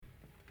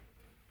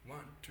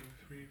2,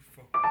 3,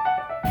 4.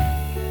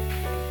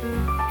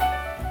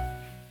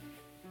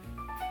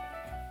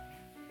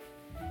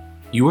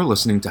 You are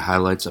listening to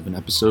highlights of an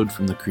episode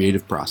from The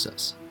Creative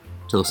Process.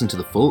 To listen to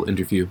the full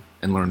interview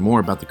and learn more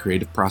about the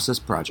Creative Process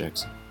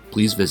projects,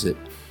 please visit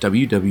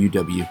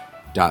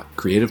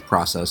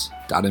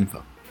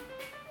www.creativeprocess.info.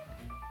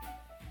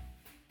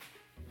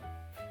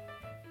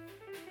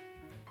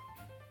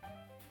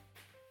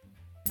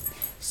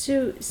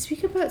 So,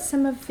 speak about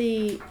some of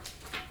the,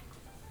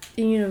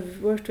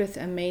 you've worked with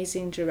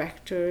amazing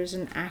directors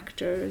and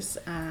actors.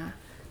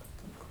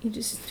 You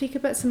just speak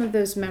about some of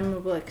those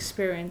memorable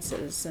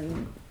experiences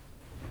and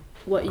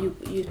what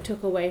you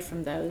took away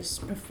from those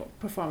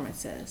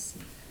performances.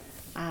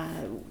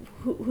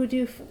 Who do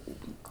you,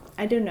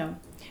 I don't know,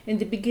 in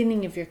the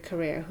beginning of your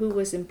career, who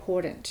was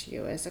important to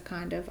you as a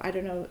kind of, I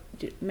don't know,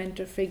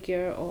 mentor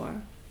figure,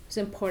 or was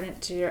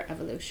important to your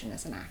evolution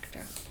as an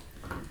actor?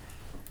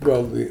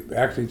 Well, the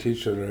acting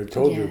teacher that I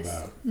told you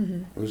about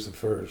Mm-hmm. was the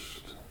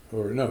first.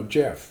 Or no,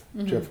 Jeff.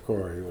 Mm-hmm. Jeff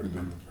Corey would have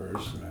been the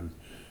first, and then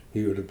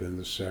he would have been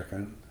the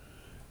second.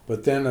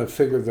 But then a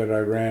figure that I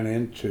ran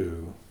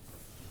into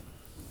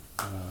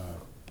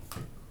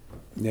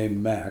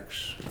named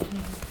Max.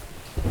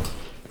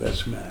 Mm-hmm.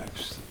 That's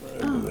Max,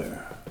 right over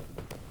there.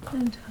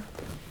 And,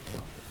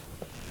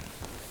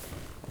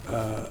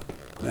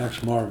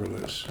 Max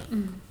Margulis.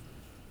 mm-hmm.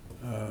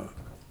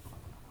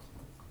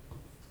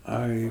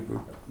 I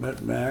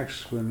met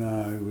Max when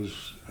I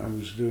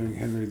was doing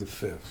Henry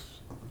V,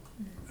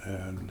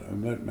 and I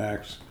met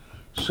Max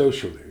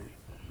socially.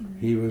 Mm-hmm.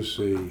 He was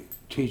a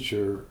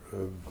teacher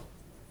of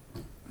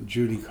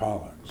Judy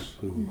Collins,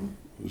 who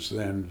was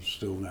then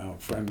still now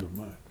a friend of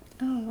mine.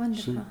 Oh,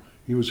 wonderful. So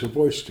he was her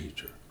voice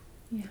teacher.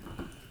 Yeah.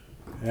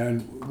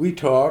 And we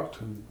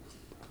talked, and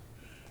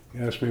he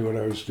asked me what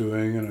I was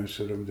doing, and I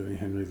said, I'm doing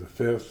Henry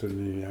V,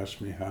 and he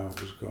asked me how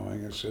it was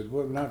going. I said,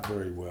 well, not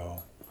very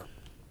well.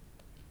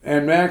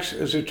 And Max,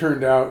 as it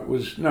turned out,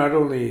 was not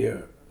only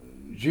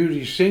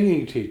Judy's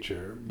singing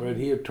teacher, but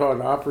he had taught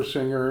opera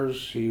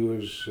singers. He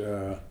was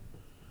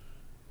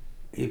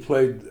he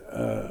played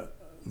the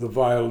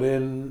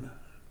violin.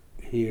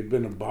 He had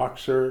been a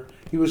boxer.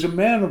 He was a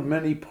man of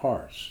many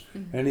parts,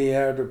 and he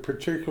had a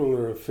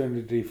particular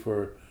affinity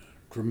for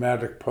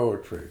dramatic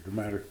poetry,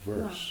 dramatic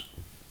verse. Wow.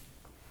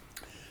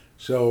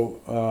 So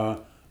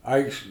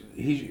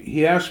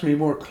he asked me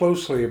more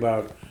closely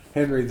about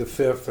Henry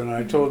V, and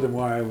I told him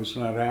why I was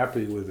not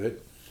happy with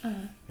it.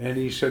 Uh-huh. And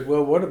he said,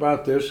 well, what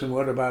about this and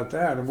what about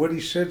that? And what he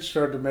said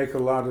started to make a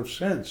lot of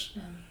sense.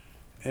 Uh-huh.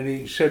 And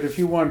he said, if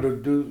you wanted to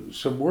do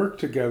some work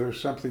together,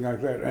 something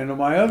like that. And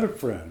my other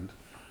friend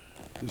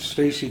is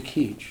Stacy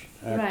Keach,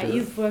 actor. Right,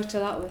 you've worked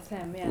a lot with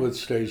him, yeah. With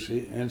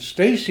Stacy. And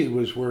Stacy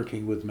was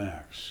working with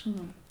Max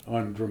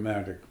on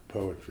dramatic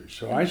poetry.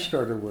 So I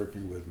started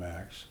working with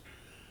Max.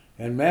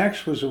 And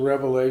Max was a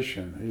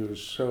revelation. He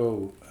was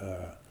so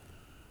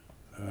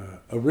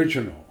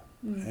original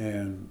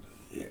and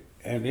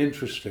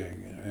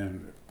interesting,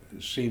 and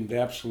seemed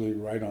absolutely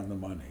right on the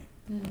money.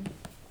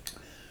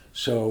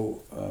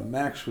 So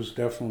Max was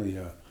definitely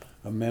a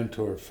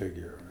mentor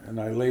figure,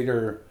 and I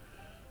later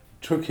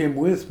took him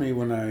with me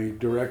when I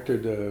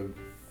directed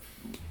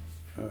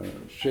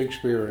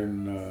Shakespeare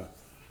in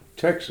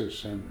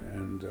Texas,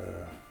 and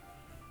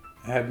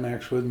had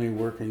Max with me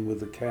working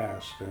with the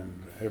cast,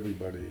 and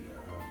everybody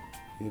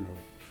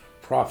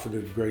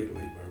profited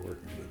greatly by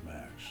working with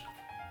Max.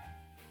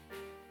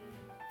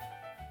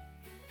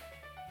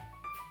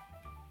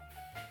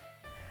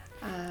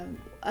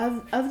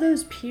 Of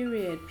those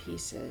period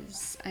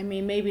pieces, I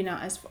mean, maybe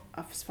not as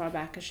far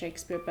back as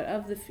Shakespeare, but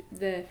of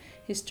the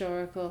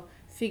historical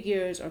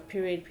figures or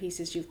period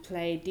pieces you've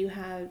played, do you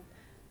have,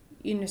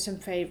 some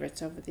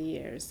favorites over the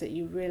years that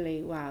you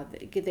really,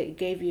 that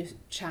gave you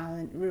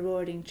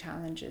rewarding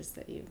challenges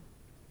that you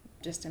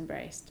just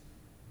embraced?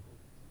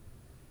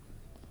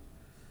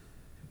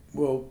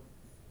 Well,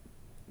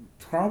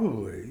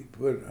 probably,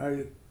 but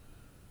I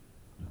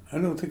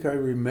don't think I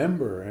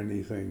remember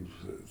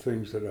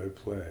things that I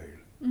played.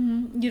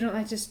 Mm-hmm. You don't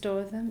like to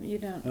store them? You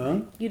don't?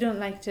 Huh? You don't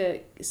like to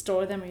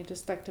store them, or you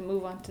just like to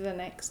move on to the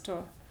next?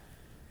 Or?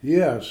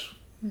 Yes,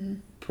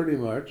 pretty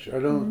much. I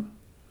don't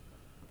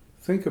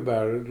think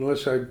about it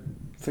unless I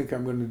think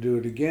I'm going to do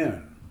it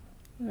again.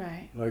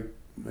 Right. Like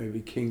maybe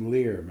King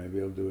Lear,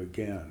 maybe I'll do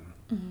again.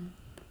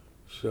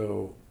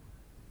 So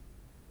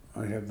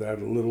I have that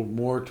a little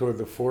more toward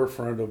the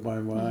forefront of my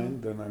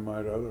mind than I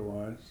might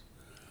otherwise.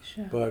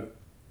 Sure. But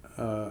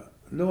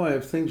no, I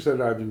have things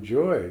that I've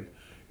enjoyed.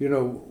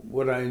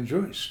 What I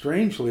enjoy,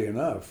 strangely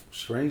enough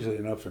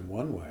in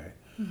one way,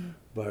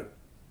 but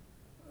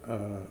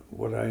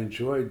what I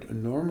enjoyed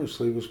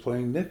enormously was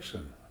playing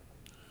Nixon.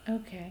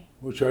 Okay.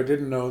 Which I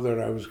didn't know that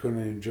I was going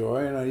to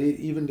enjoy, and I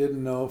even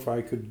didn't know if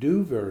I could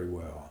do very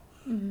well,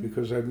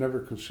 because I've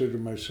never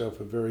considered myself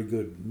a very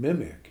good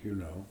mimic,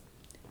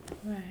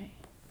 Right.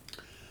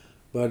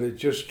 But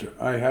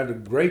I had a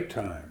great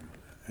time,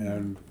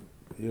 and,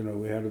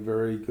 we had a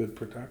very good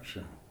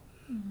production.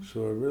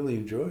 So I really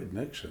enjoyed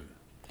Nixon.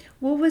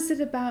 What was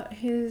it about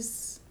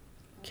his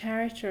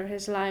character,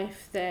 his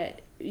life,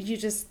 that you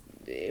just,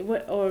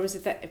 or was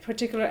it that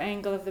particular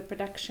angle of the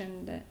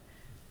production that?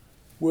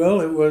 Well,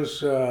 it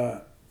was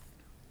of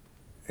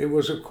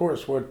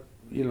course what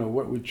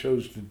we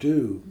chose to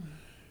do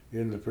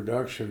in the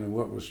production and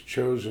what was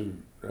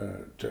chosen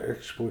to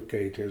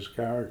explicate his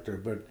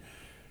character. But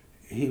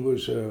he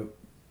was a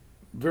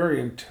very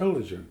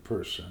intelligent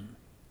person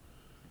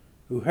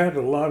who had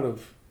a lot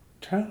of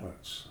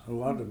talents, a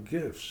lot of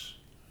gifts,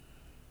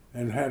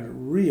 and had a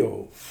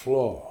real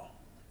flaw,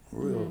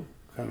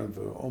 kind of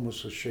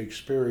almost a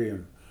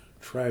Shakespearean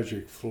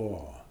tragic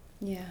flaw.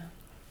 Yeah.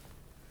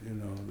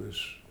 This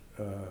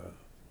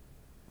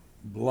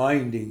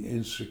blinding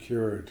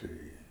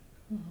insecurity.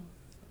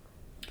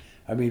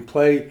 I mean,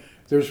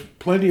 there's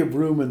plenty of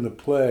room in the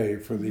play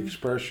for the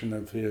expression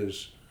of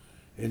his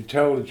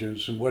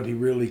intelligence and what he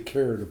really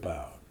cared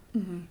about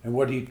and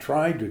what he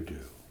tried to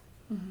do.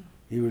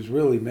 He was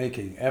really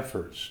making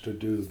efforts to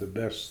do the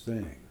best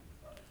thing.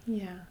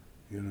 Yeah.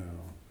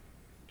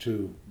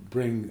 To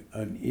bring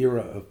an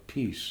era of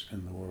peace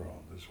in the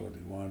world is what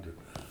he wanted,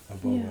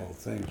 above all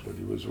things, what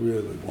he was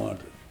really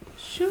wanted.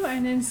 Sure,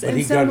 and in But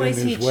he some got ways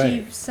in he his way.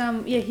 achieved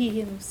some, he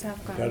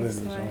himself got in his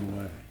way. own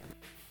way.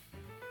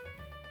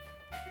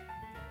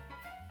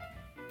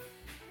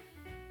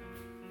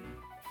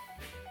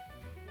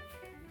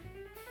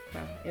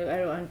 Well, I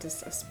don't want to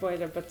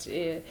spoiler, but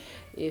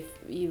if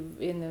you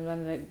in one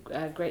of the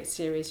great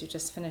series you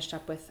just finished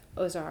up with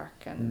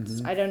Ozark,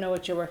 and I don't know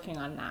what you're working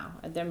on now.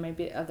 There may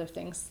be other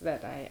things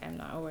that I am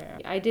not aware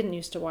of. I didn't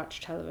used to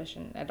watch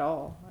television at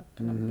all,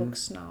 I'm a book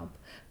snob,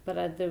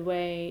 but the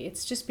way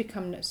it's just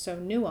become so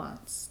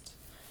nuanced,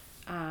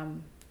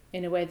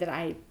 in a way that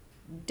I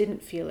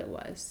didn't feel it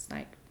was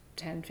like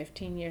 10,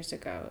 15 years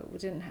ago.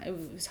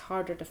 It was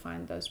harder to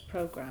find those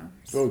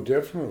programs. Oh,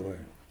 definitely.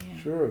 Yeah.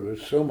 Sure,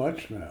 there's so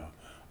much now.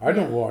 I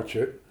don't watch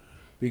it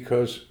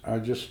because I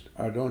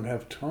don't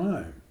have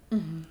time.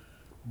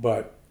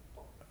 But,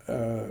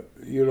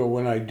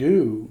 when I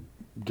do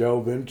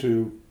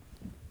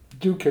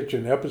catch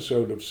an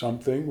episode of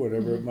something,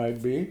 whatever it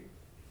might be,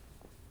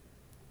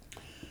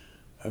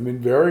 I'm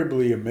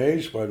invariably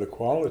amazed by the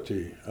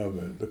quality of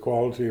it, the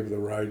quality of the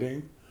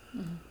writing,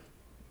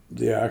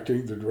 the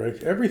acting, the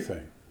directing,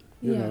 everything.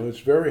 It's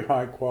very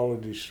high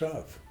quality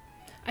stuff.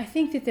 I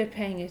think that they're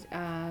paying it,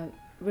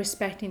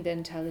 respecting the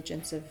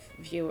intelligence of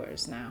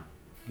viewers now.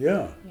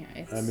 Yeah.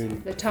 Yeah,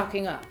 they're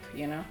talking up,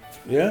 Yeah,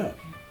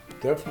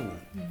 definitely.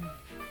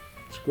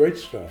 It's great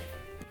stuff.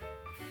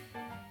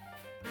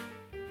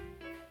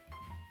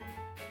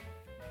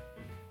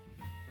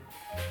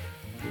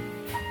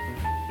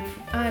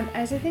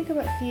 As I think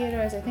about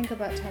theatre, as I think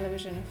about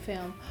television and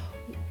film,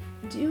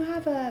 do you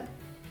have a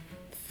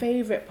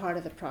favorite part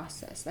of the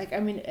process?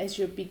 As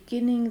you're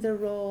beginning the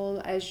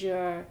role, as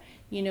you're,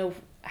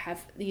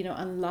 have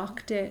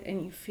unlocked it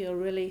and you feel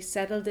really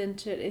settled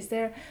into it, is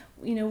there,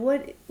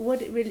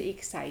 what really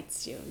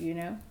excites you?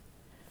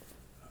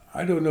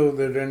 I don't know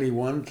that any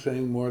one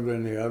thing more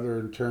than the other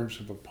in terms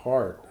of a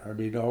part.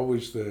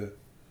 Always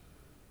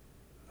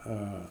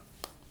I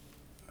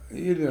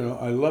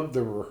love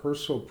the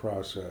rehearsal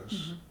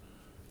process,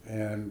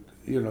 and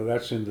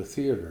that's in the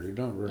theater. You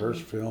don't rehearse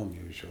film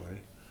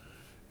usually,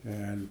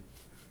 and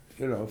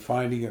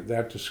finding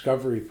that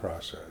discovery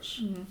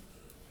process,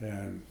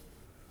 and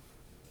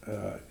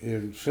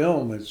in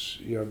film it's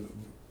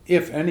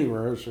if any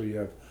rehearsal you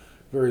have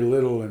very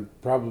little and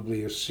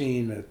probably a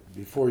scene that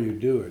before you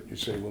do it you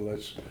say, well,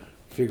 let's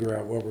figure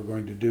out what we're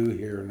going to do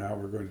here and how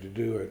we're going to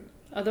do it.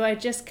 Although I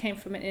just came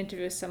from an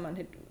interview with someone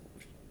who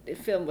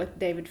film with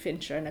David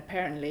Fincher, and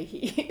apparently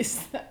he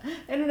is,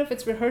 I don't know if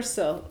it's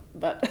rehearsal,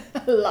 but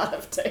a lot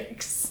of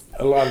takes.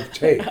 A lot of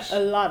takes. A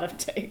lot of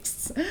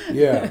takes.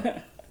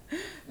 Yeah.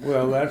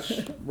 Well, that's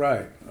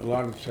right. A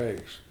lot of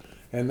takes.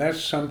 And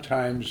that's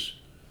sometimes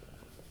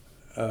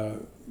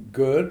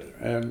good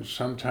and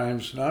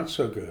sometimes not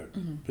so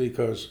good.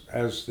 Because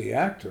as the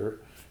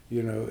actor,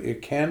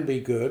 it can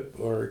be good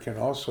or it can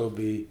also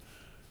be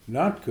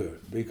not good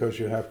because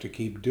you have to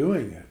keep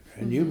doing it.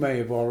 And you may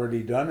have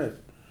already done it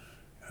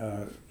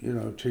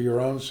to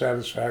your own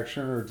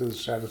satisfaction or to the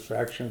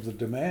satisfaction of the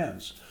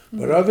demands.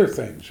 But other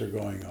things are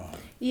going on.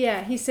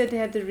 Yeah, he said they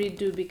had to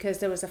redo because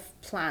there was a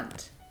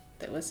plant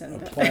that was in a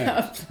the plant.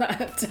 A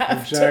plant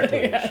after.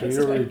 Exactly. Yeah, So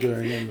you're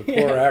redoing it. And the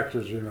poor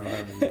actors,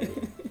 having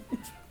to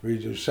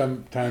redo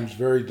sometimes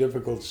very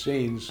difficult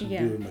scenes and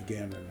do them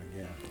again and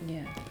again.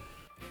 Yeah.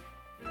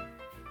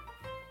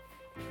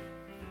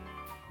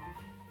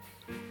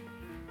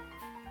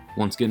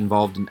 Want to get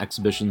involved in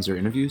exhibitions or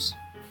interviews?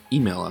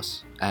 Email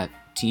us at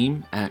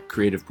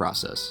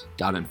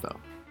team@creativeprocess.info.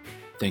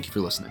 Thank you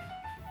for listening.